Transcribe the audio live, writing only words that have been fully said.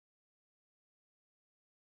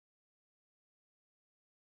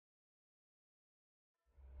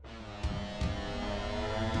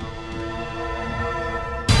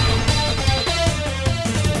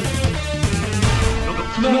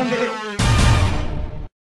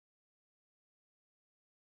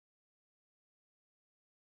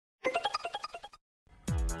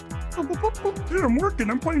Yeah, I'm working.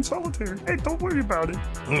 I'm playing solitaire. Hey, don't worry about it.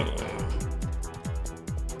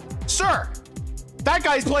 Sir, that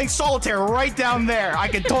guy's playing solitaire right down there. I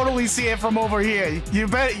can totally see it from over here.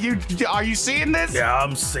 Are you seeing this? Yeah,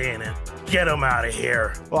 I'm seeing it. Get him out of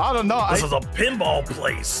here. Well, I don't know. This is a pinball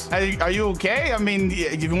place. Are you okay? I mean,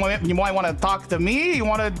 you might want to talk to me. You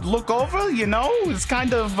want to look over? You know, it's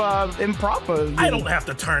kind of improper. I don't have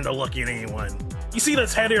to turn to look at anyone. You see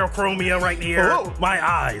this heterochromia right here? Oh. My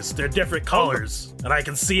eyes, they're different colors, and I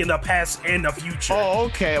can see in the past and the future. Oh,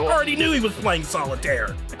 okay. Well, I already knew he was playing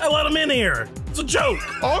solitaire. I let him in here. It's a joke.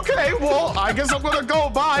 Okay, well, I guess I'm gonna go.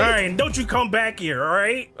 Bye. All right, and don't you come back here, all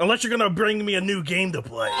right? Unless you're gonna bring me a new game to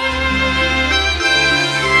play.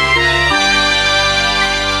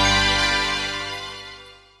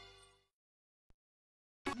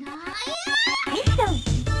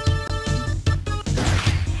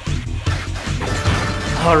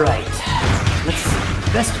 Alright, let's see.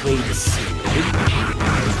 The best way to see it.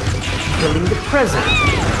 Killing the president.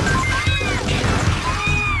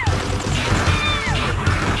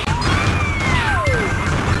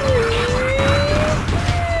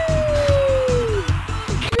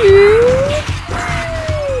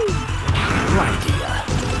 Idea.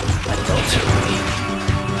 Adultery.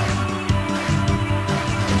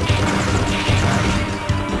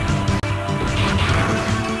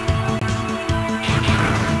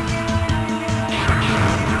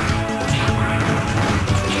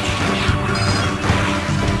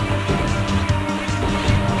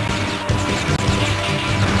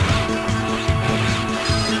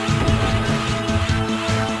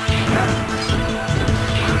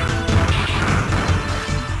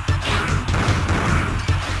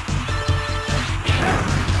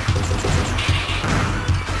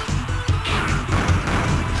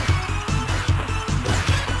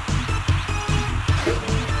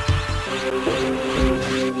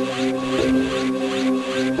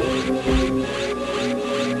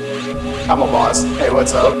 I'm a boss. Hey,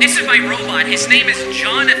 what's up? This is my robot. His name is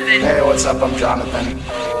Jonathan. Hey, what's up? I'm Jonathan.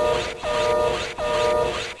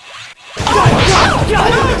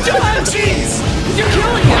 Jeez! You're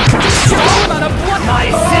killing him! Just throw him on a blood. My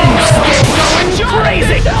sins going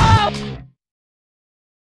crazy!